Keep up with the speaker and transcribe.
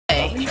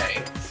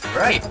Okay,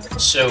 right.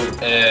 So,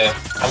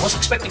 I was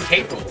expecting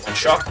Cable on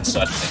SharkMan's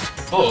side of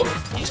things, but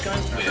he's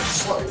going with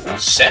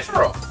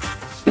Sephiroth.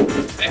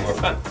 They were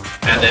fun.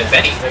 And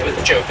Benny with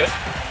the Joker.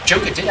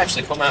 Joker did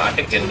actually come out, I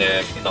think, in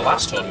the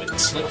last tournament in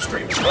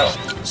Slipstream as well.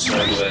 So,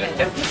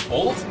 definitely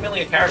all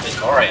familiar characters.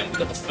 Alright, and we've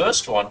got the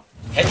first one.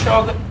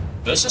 Hedgehog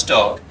versus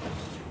Dog.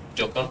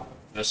 Duck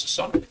versus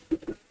Sonic.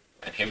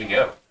 And here we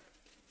go.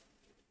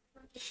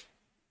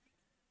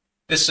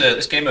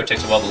 This game mode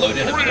takes a while to load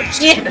in. I mean,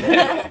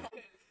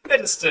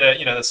 that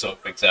sort of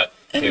freaks out.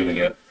 Here we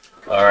go.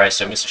 Alright,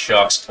 so Mr.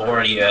 Shark's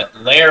already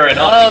layering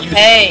up.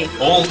 Okay.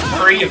 All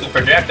three of the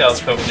projectiles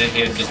coming in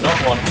here. Does not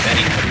want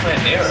any anywhere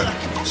near him.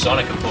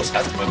 Sonic, of course,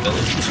 has the mobility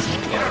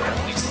to get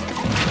around these things.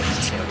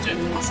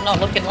 It's not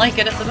looking like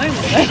it at the moment.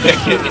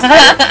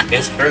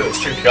 It's true.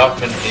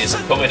 SharkMan is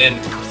coming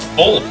in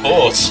full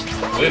force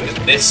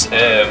with this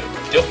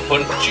Duck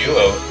Hunt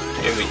duo.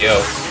 Here we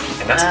go.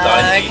 And that's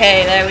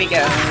okay, there we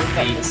go. We've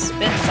got the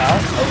spins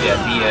out. Oh yeah,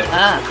 the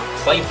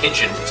Clay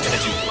Pigeon is going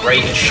to do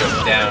great at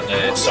shutting down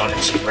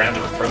Sonic's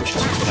random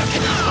approaches.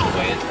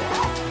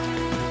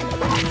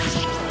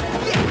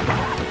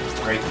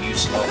 Great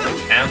use of the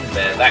can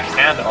there. That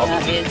can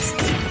obviously is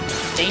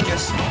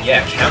dangerous.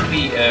 Yeah, can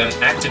be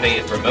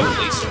activated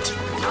remotely, so it's a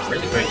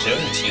really great zone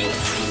to use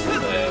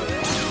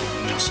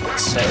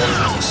set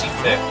up as you see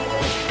fit.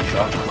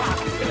 We're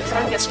going to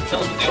try and get some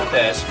kills with the up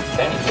airs.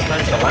 Benny just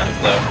managed to land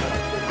though.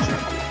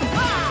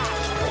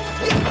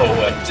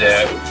 Oh, and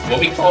what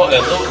we caught a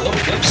little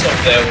glimpse of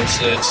there was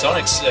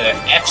Sonic's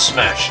F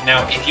Smash.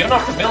 Now, if you're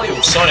not familiar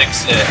with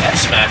Sonic's F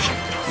Smash,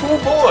 oh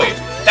boy,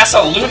 that's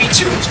a Looney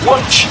Tunes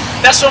punch.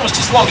 That's almost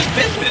as long as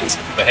Bitman's.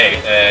 But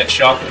hey,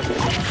 SharkMan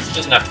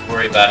doesn't have to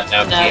worry about it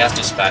now. No. He has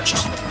dispatched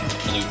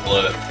Blue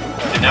Blur,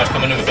 and now it's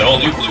coming in with an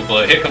all-new Blue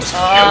Blur. Here comes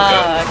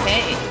Joker.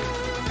 Okay.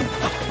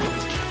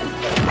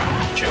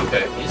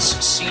 Joker is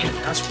seen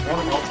as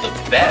one of the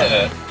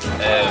better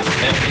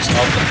members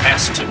of the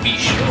cast, to be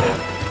sure.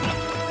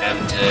 And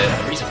the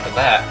reason for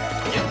that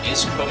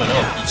is coming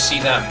up. You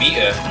see that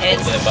meter up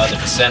there by the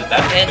percent.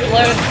 It's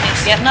low.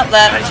 It's getting up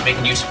there. And he's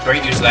making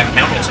great use of that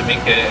counter to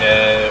make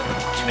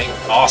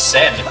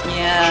Arsene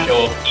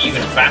show up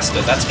even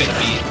faster. That's going to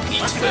be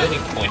the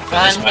turning point for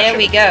this matchup. And here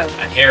we go.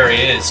 And here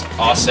he is,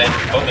 Arsene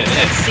coming in.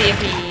 Let's see if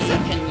he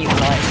can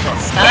utilize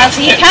this. As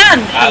he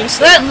can. He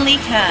certainly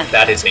can.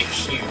 That is a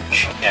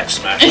huge F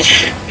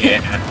smash.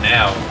 Yeah, and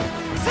now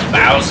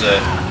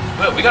Bowser.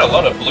 Well, we got a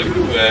lot of blue.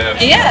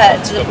 Yeah,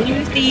 it's a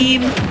blue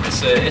theme.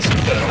 It's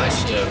got a nice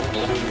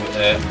blue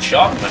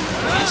SharkMan.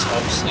 Is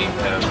obviously,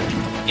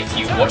 if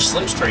you watch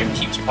Slipstream,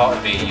 he was part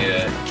of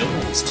a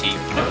doubles team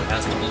known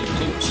as the Blue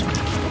Blues.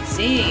 Let's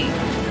see.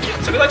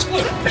 So he likes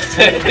blue.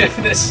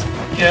 This,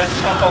 can't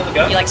hold the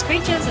gun. He likes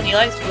creatures and he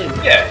likes blue.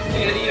 Yeah,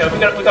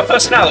 we got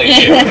personality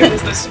here.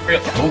 This is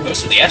real. Oh, goes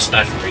to the F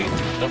smash for you.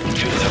 Nothing to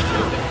do with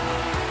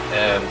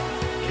that.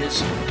 It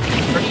is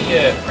pretty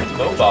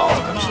mobile.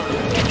 Absolutely.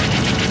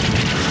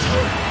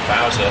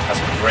 Bowser has a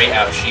great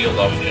out shield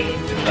option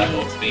with that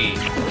up B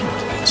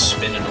and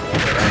spinning all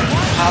around.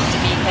 Have to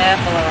be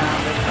careful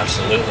around it.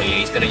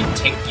 Absolutely, he's going to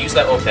use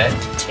that up air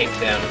to take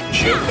down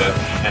Joker,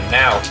 and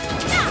now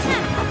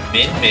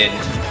Min.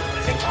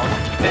 I think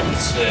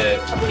Ben's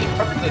probably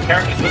the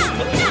character he's most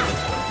familiar with.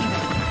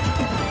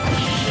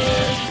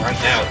 Right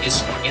now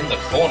is in the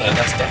corner.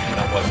 That's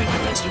definitely not what Min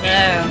wants to be.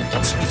 No. He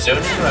wants to be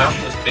zoning around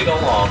with those big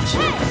old arms.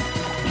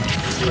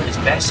 He's doing his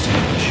best to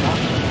get the shot.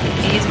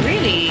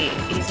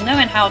 He's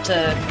knowing how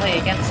to play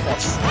against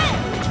us.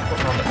 He's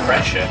putting on the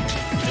pressure.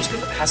 Just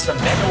has the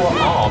Megawatt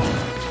arm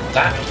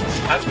that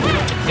has been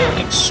able to kill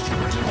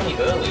extremely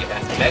early,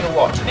 and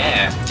Megawatt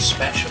Nair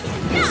especially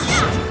is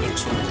such a good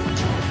tool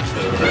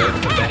for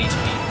Benny to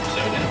be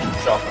zoning and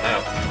sharpen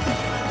out.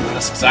 And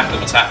that's exactly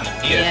what's happening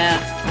here. Yeah.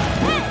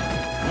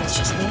 It's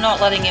just not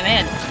letting him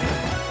in.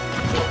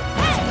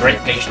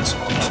 Great patience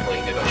on display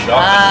here by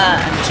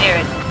SharkMan. And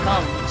here it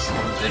comes.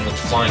 Comes in with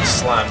Flying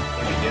Slam.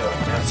 Here we go.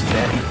 Now it's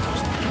Benny.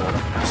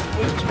 Has to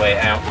work his way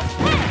out.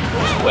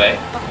 Goes away.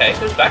 Okay,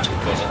 goes back to the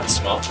corner. That's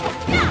smart.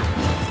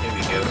 Here we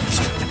go. He's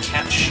trying to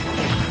catch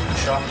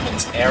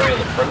SharkMan's aerial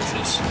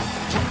approaches.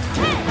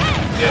 Here we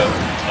go.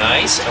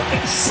 Nice. Okay,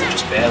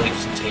 just barely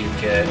doesn't take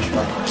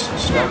SharkMan's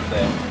stop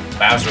there.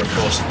 Bowser, of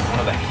course, one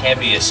of the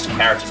heaviest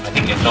characters. I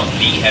think if not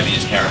the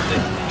heaviest character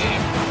in the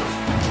game.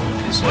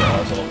 Is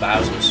little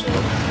Bowser, so a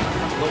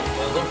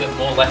little bit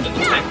more left in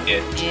the tank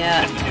here.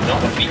 Yeah. And we do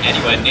not want to be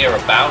anywhere near a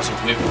Bowser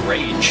with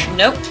rage.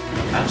 Nope.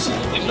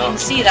 Absolutely You not. can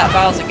see that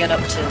Bowser get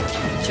up to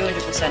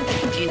 200%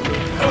 easily.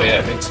 Oh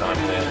yeah, big time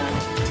there.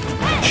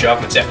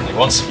 SharkMan definitely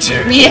wants him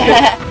to.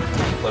 Yeah.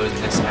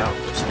 Closing this out.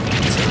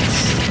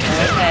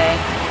 Okay.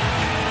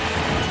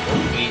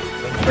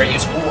 Great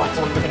use. Oh, I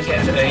thought we were going to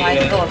get a...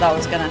 I thought that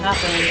was going to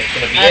happen.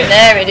 And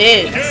there it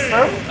is.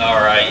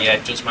 Alright, yeah,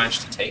 just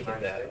managed to take her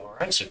there.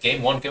 Alright, so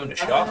game one going to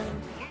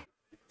SharkMan.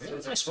 Really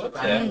nice work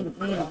there. Not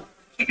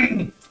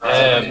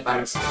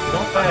bad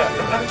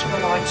to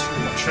rely too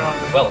much on,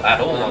 well, at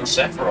all on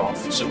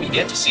Sephiroth, so we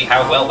get to see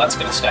how well that's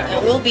going to stack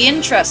up. It will be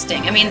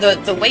interesting. I mean,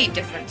 the weight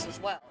difference as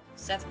well.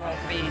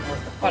 Sephiroth being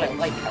quite a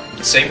light character.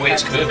 The same way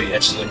as Kirby,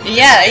 actually.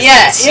 Yeah,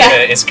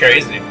 it's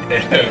crazy.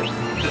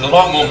 There's a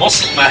lot more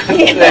muscle man,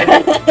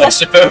 I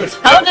suppose.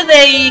 How do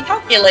they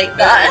calculate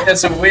that?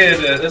 There's a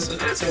weird, there's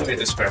a weird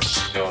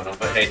discrepancy going on,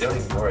 but hey, don't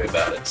even worry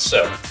about it.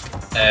 So,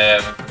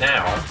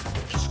 now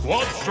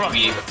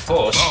we of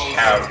course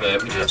have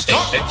we do have stage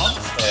picks.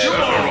 We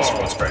have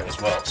squad strike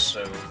as well.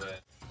 So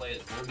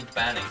players will be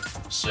banning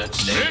certain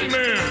stages.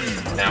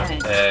 Now,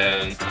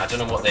 I don't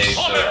know what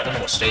I don't know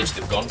what stage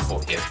they've gone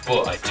for here,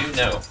 but I do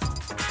know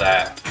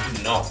that you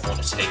do not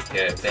want to take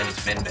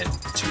Benny's Min Min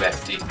to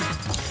FD.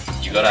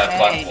 You gotta have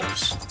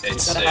platforms.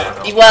 It's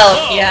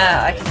well,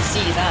 yeah, I can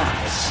see that.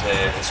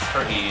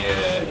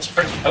 It's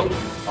pretty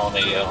potent on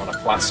a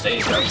flat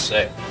stage, I would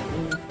say.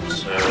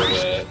 So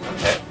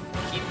okay,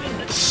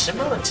 keeping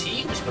similar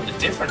teams, but the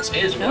difference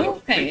is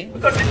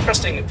we've got an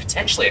interesting,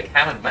 potentially a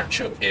canon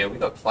matchup here. We've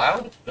got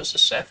Cloud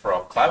versus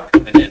Sephiroth. Cloud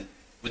coming in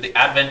with the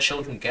Advent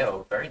Children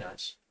go, very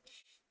nice.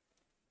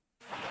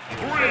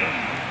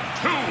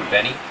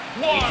 Benny,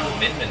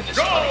 Min Min this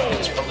time.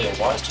 It's probably a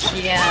wise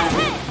decision. Yeah.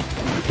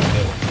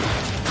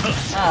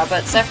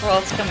 But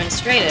Sephiroth's coming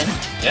straight in.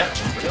 Yeah,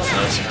 real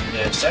nice.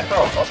 And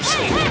Sephiroth,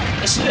 obviously,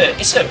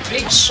 it's a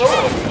big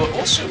sword, but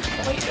also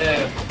quite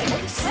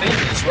thin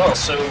as well.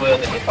 So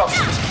the hitbox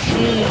is a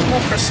little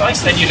more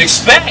precise than you'd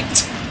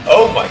expect.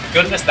 Oh my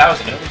goodness, that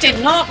was an early.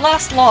 Did not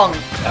last long.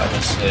 That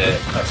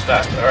was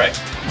fast. All right.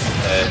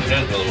 Who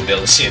knows whether we'll be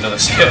able to see another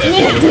so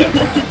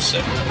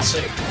we'll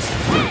see.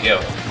 Here we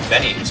go.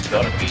 Benny has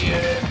got to be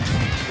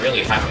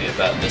really happy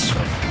about this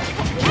one.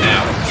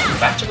 Now,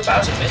 back to the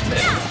Bowser Min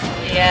Min.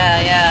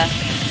 Yeah.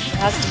 He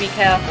has to be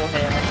careful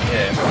here.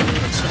 Yeah.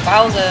 The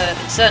Bowser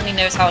certainly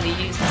knows how to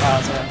use the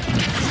Bowser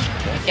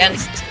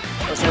against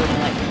his own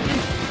like.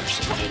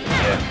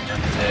 Yeah,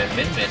 and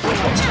Min Min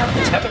wants to have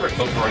the tether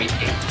recovery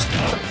is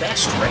not the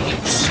best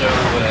range, so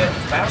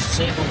Bowser's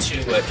able to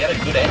get a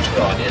good edge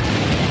guard in.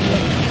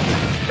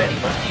 Benny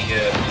might be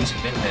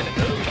losing Min Min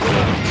early.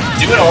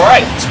 Doing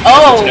alright!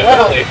 Oh,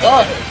 wow.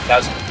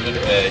 That was a good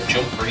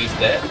jump breathe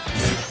there.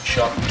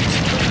 Shot.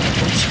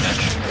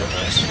 Smash. Real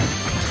nice.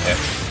 Okay.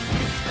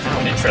 Now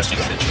an interesting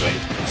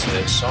situation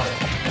is Sonic.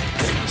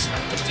 He's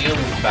having to deal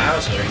with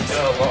Bowser. He's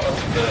got a lot of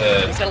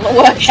he's got a lot of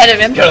work ahead of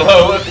him. Got a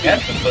lot of work ahead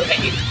of him, but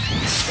hey,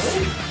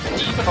 still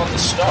even on the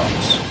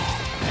stops.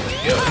 There we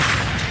go.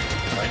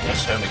 Right,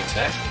 nice homing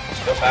attack.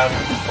 He's got Bowser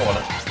in the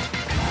corner.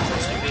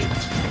 One thing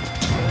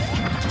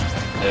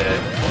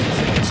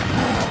is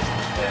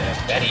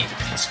Benny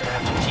is going to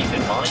have to keep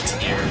in mind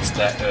here is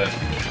that if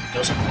he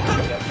doesn't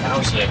get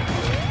Bowser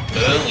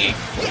early,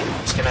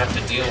 he's going to have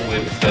to deal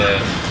with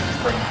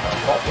for a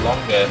lot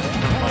longer than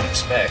you might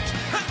expect.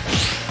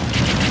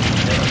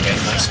 Okay,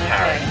 nice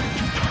parry.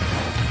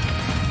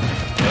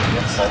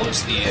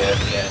 Follows the air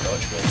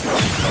dodge. There we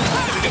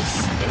go.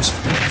 There's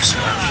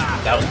smash.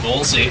 That was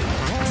ballsy.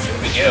 Here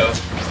we go.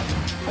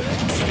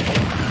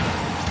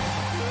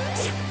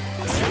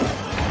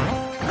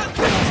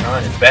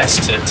 Trying his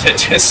best to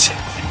just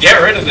get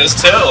rid of this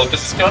turtle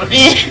because it's got to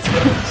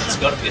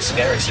be a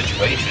scary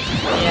situation.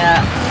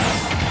 Yeah.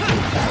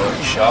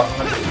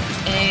 SharkMan.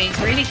 He's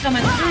really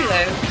coming through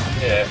though.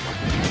 Yeah,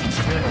 he's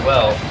doing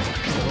well.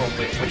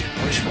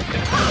 Wishful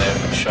thinking there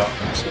with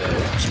SharkMan's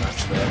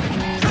smash there.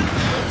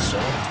 So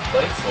to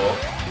play for.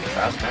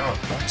 Bowser now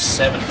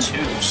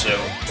 7-2, so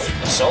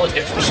a solid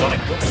hit from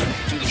Sonic. Will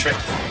do the trick.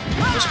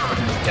 Just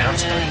coming down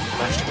smash.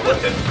 Managed to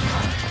clip him.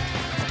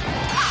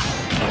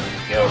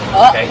 There we go.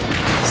 Okay.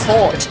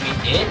 Sword.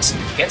 It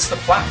gets the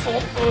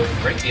platform, but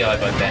great DI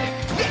by Benny.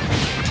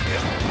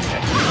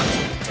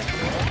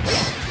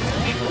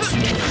 Able to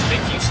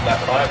make use of that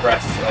fire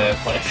breath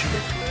punish.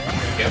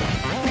 There we go.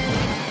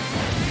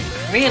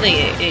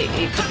 Really,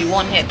 it could be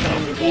one hit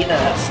from either.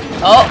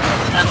 Oh,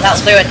 and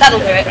that'll do it. That'll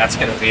do it. That's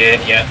gonna be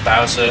it. Yeah,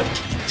 Bowser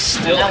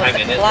still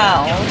hanging in.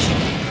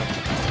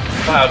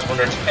 Cloud's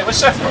wondering, hey,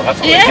 where's Sephiroth? I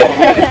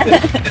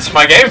thought this is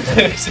my game.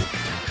 He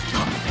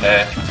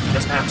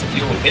doesn't have to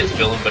deal with his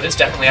villain, but is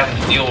definitely having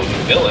to deal with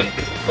the villain.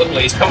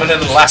 Luckily, he's coming in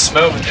the last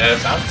moment.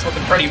 Bowser's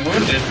looking pretty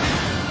wounded,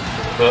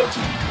 but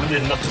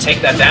wounded enough to take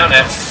that down.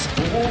 That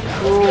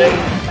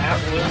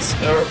was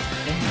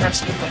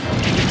interesting.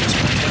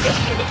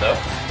 With it though.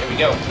 Here we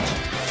go.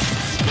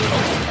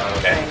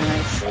 Okay,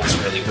 that's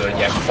really good.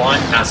 Yeah,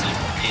 Climb has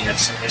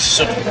is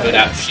such a good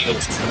out shield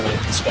tool.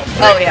 It's got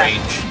great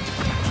range.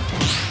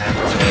 And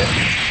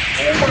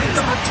oh my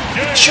god!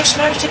 Just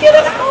managed to get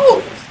it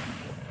out!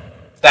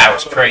 That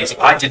was crazy.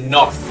 I did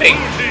not think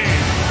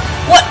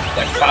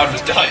that Cloud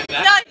was dying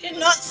there. No, I did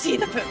not see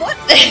the what?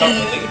 I can't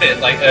believe it.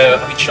 Like, I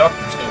mean,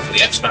 SharkMan's going for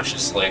the F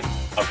smashes like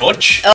a bunch.